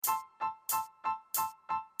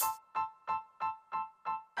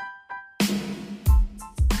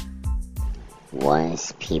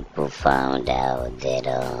once people found out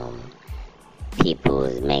that people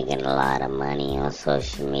was making a lot of money on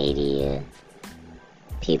social media,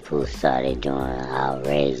 people started doing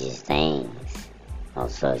outrageous things on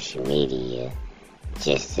social media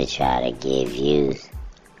just to try to get views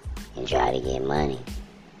and try to get money.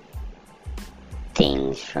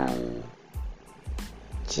 Things from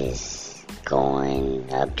just going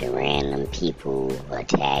up to random people,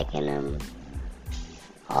 attacking them,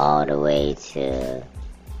 all the way to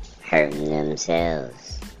hurting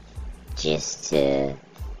themselves just to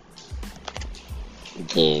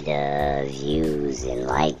get views and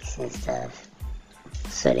likes and stuff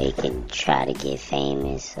so they can try to get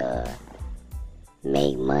famous or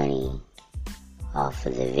make money off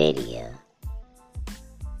of the video.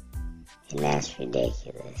 And that's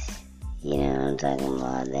ridiculous. You know what I'm talking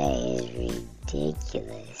about? That is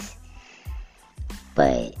ridiculous.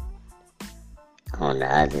 But on the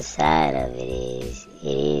other side of it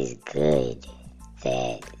is good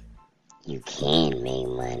that you can make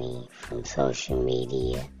money from social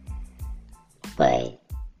media, but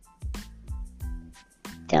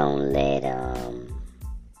don't let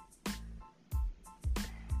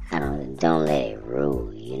don't let it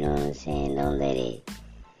rule, you know what I'm saying? Don't let it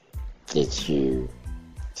get you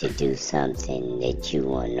to do something that you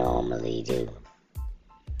wouldn't normally do.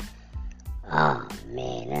 Oh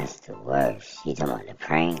man, that's the worst. You talking about the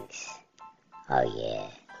pranks? Oh yeah.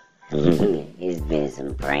 It's been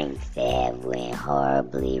some pranks that have went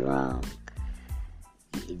horribly wrong.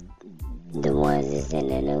 The ones that's in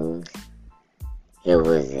the news. It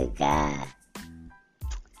was a guy,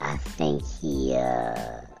 I think he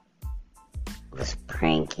was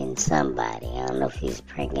pranking somebody. I don't know if he was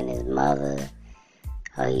pranking his mother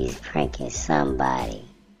or he was pranking somebody.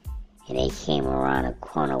 And they came around the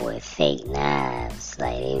corner with fake knives,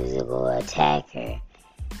 like they was gonna go attack her.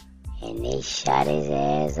 And they shot his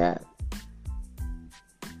ass up.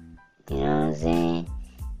 You know what I'm saying?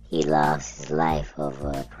 He lost his life over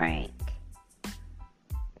a prank.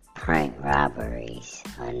 Prank robberies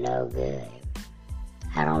are no good.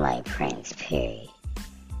 I don't like pranks, period.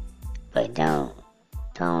 But don't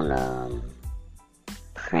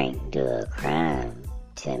prank do a crime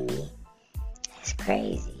to me. That's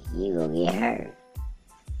crazy. You gonna get hurt.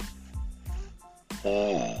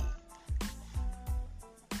 Yeah.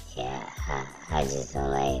 Yeah, I just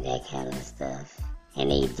don't like that kind of stuff.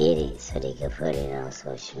 And they did it so they could put it on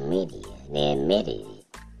social media. They admitted it.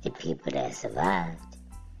 The people that survived.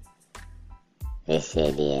 They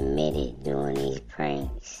said they admitted doing these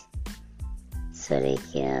pranks so they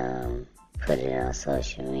can put it on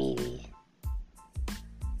social media.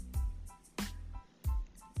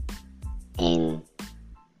 And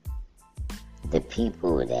the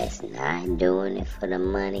people that's not doing it for the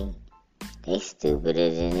money, they stupider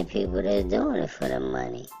than the people that's doing it for the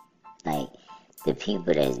money. Like, the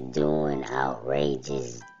people that's doing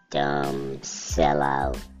outrageous, dumb,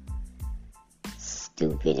 sellout,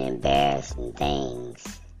 stupid, embarrassing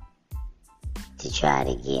things to try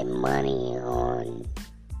to get money on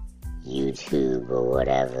YouTube or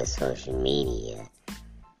whatever social media,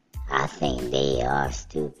 I think they are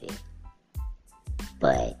stupid.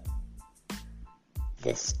 But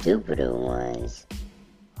the stupider ones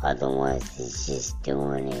are the ones that's just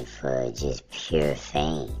doing it for just pure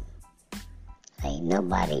fame. Like,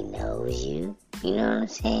 nobody knows you. You know what I'm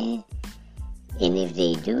saying? And if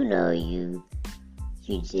they do know you,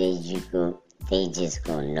 they just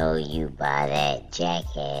gonna know you by that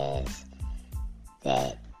jackass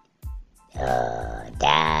that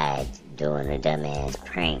died doing a dumbass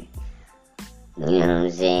prank. You know what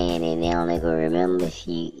I'm saying? And they only gonna remember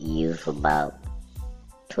you for about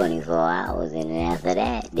 24 hours, and then after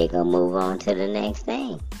that, they gonna move on to the next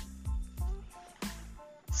thing.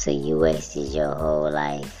 So you wasted your whole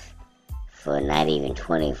life for not even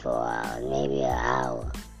 24 hours, maybe an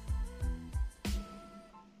hour.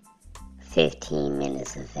 15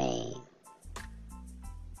 minutes of fame.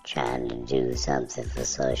 Trying to do something for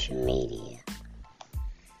social media.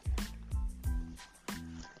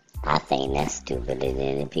 I think that's stupider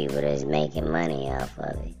than the people that's making money off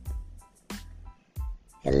of it.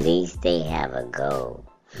 At least they have a goal.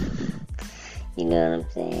 You know what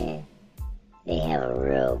I'm saying? They have a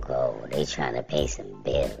real goal. They trying to pay some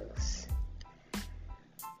bills.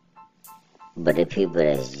 But the people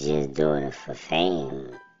that's just doing it for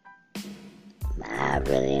fame, I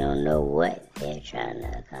really don't know what they're trying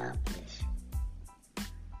to accomplish.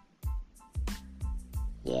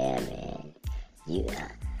 Yeah, man.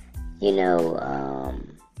 You know,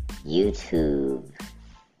 YouTube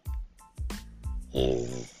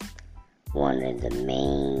is one of the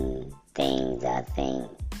main things I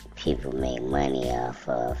think people make money off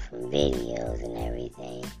of from videos and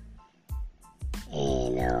everything.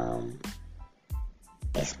 And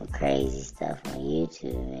it's some crazy stuff on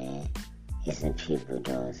YouTube, man. There's some people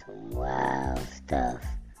doing some wild stuff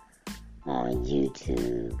on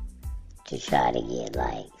YouTube to try to get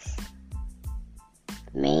likes.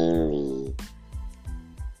 Mainly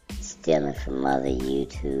stealing from other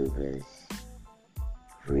YouTubers,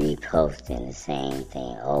 reposting the same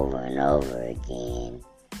thing over and over again,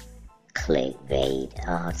 clickbait,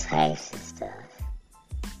 all types of stuff.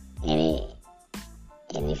 And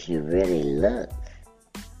if you really look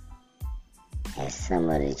at some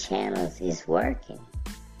of the channels, it's working.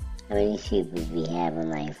 I mean, these people be having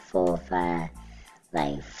like 4 or 5,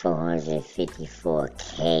 like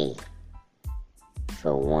 454K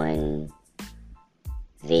for one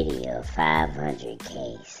video,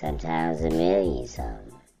 500K, sometimes 1 million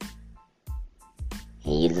something.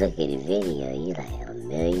 And you look at the video, you're like, 1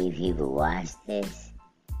 million people watch this?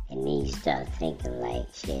 And then you start thinking like,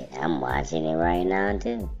 shit, I'm watching it right now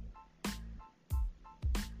too.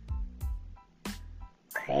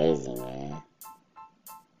 Crazy, man.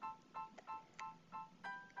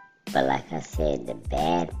 But like I said, the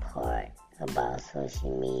bad part about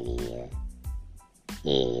social media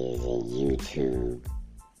is in YouTube.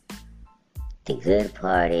 The good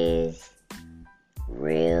part is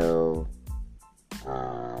real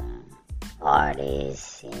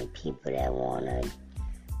artists and people that want to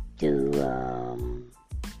do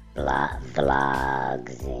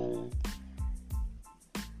vlogs and,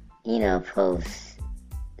 you know, post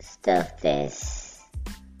stuff that's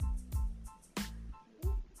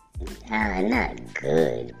not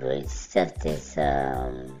good, but stuff that's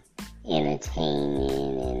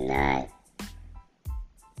entertaining and not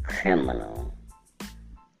criminal.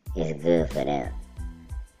 It's good for them.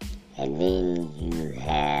 And then you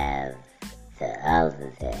have the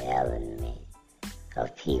other element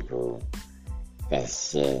of people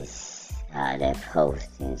that's just out there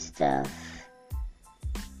posting stuff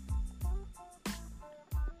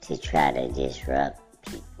to try to disrupt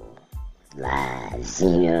people's lives. You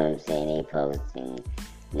know what I'm saying? They posting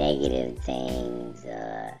negative things,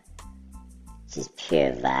 or just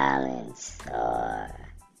pure violence, or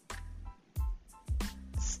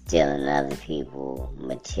stealing other people's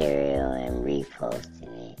material and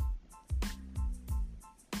reposting it.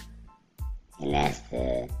 And that's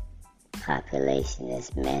the population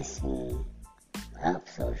that's messing up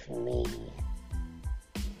social media.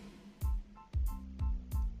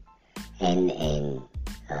 And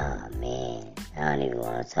oh man, I don't even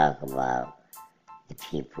want to talk about the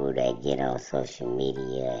people that get on social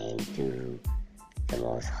media and do the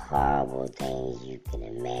most horrible things you can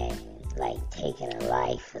imagine, like taking a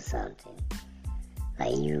life or something.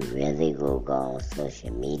 Like, you really go on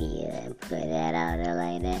social media and put that out there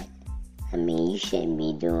like that? I mean, you shouldn't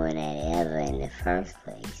be doing that ever in the first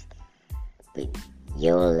place. But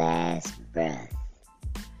your last breath,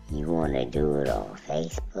 you want to do it on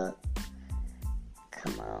Facebook?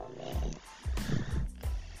 Come on, man.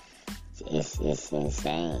 It's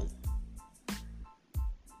insane.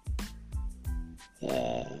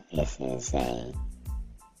 Yeah, it's insane.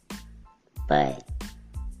 But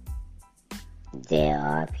there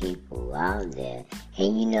are people out there.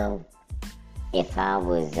 And you know, if I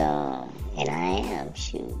was, and I am,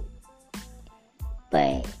 shoot,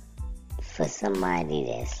 but for somebody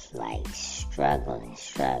that's like struggling,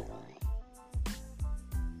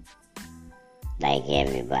 like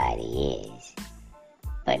everybody is,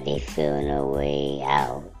 but they feel no way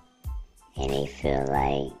out, and they feel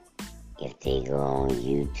like if they go on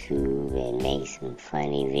YouTube and make some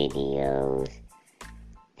funny videos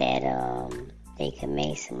that they can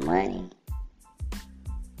make some money,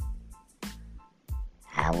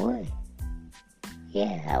 I would.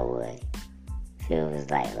 Yeah, I would. If it was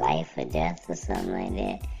like life or death or something like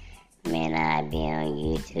that, man, I'd be on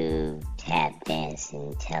YouTube tap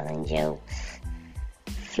dancing, telling jokes,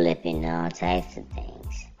 flipping all types of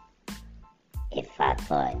things. If I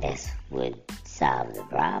thought that's would solve the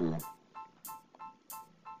problem.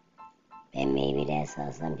 And maybe that's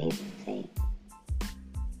how some people think.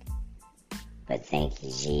 But thank you,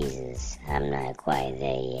 Jesus, I'm not quite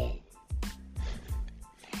there yet.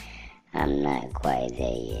 I'm not quite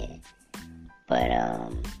there yet. But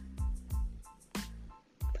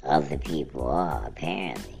other people are,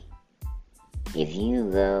 apparently. If you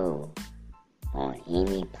go on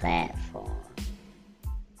any platform,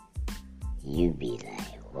 you be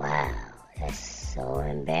like, wow, that's so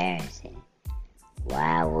embarrassing.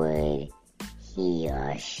 Why would he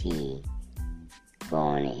or she go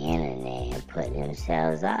on the internet and put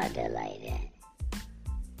themselves out there like that?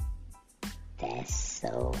 That's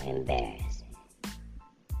so embarrassing.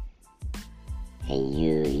 And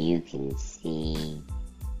you can see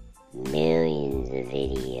millions of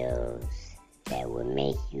videos that would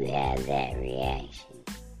make you have that reaction.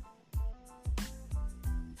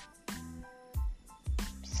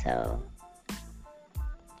 So,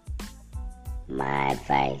 my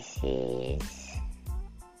advice is,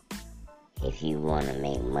 if you want to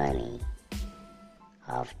make money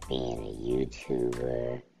off being a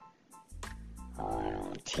YouTuber or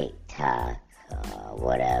on TikTok or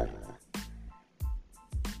whatever,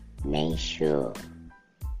 make sure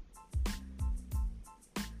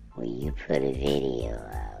when you put a video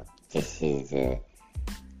out, this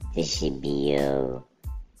should be your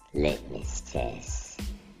litmus test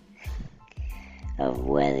of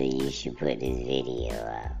whether you should put this video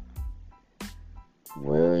out.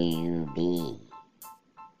 Will you be,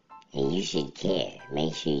 and you should care,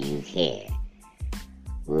 make sure you care,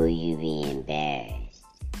 will you be embarrassed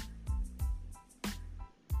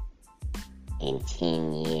in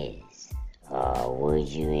 10 years? Or would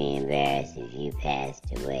you be embarrassed if you passed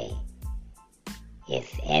away?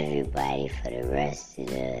 If everybody for the rest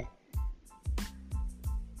of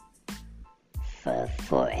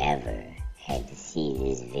forever had to see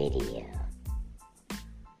this video?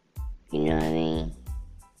 You know what I mean?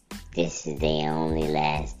 This is their only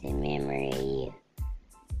lasting memory of you.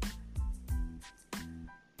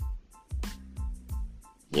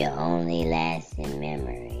 Your only lasting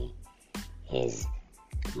memory is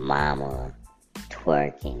mama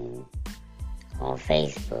twerking on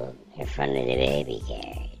Facebook in front of the baby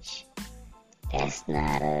carriage. That's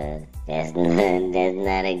not a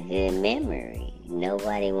good memory.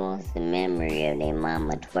 Nobody wants a memory of their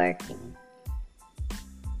mama twerking.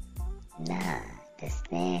 Nah, that's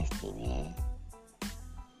nasty, man.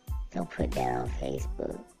 Don't put that on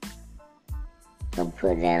Facebook. Don't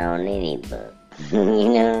put that on any book. You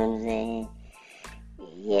know what I'm saying?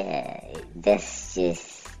 Yeah, that's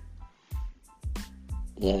just...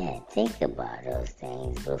 Yeah, think about those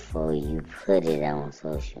things before you put it on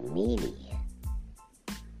social media.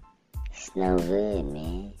 It's no good,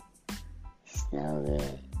 man. It's no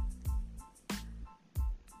good.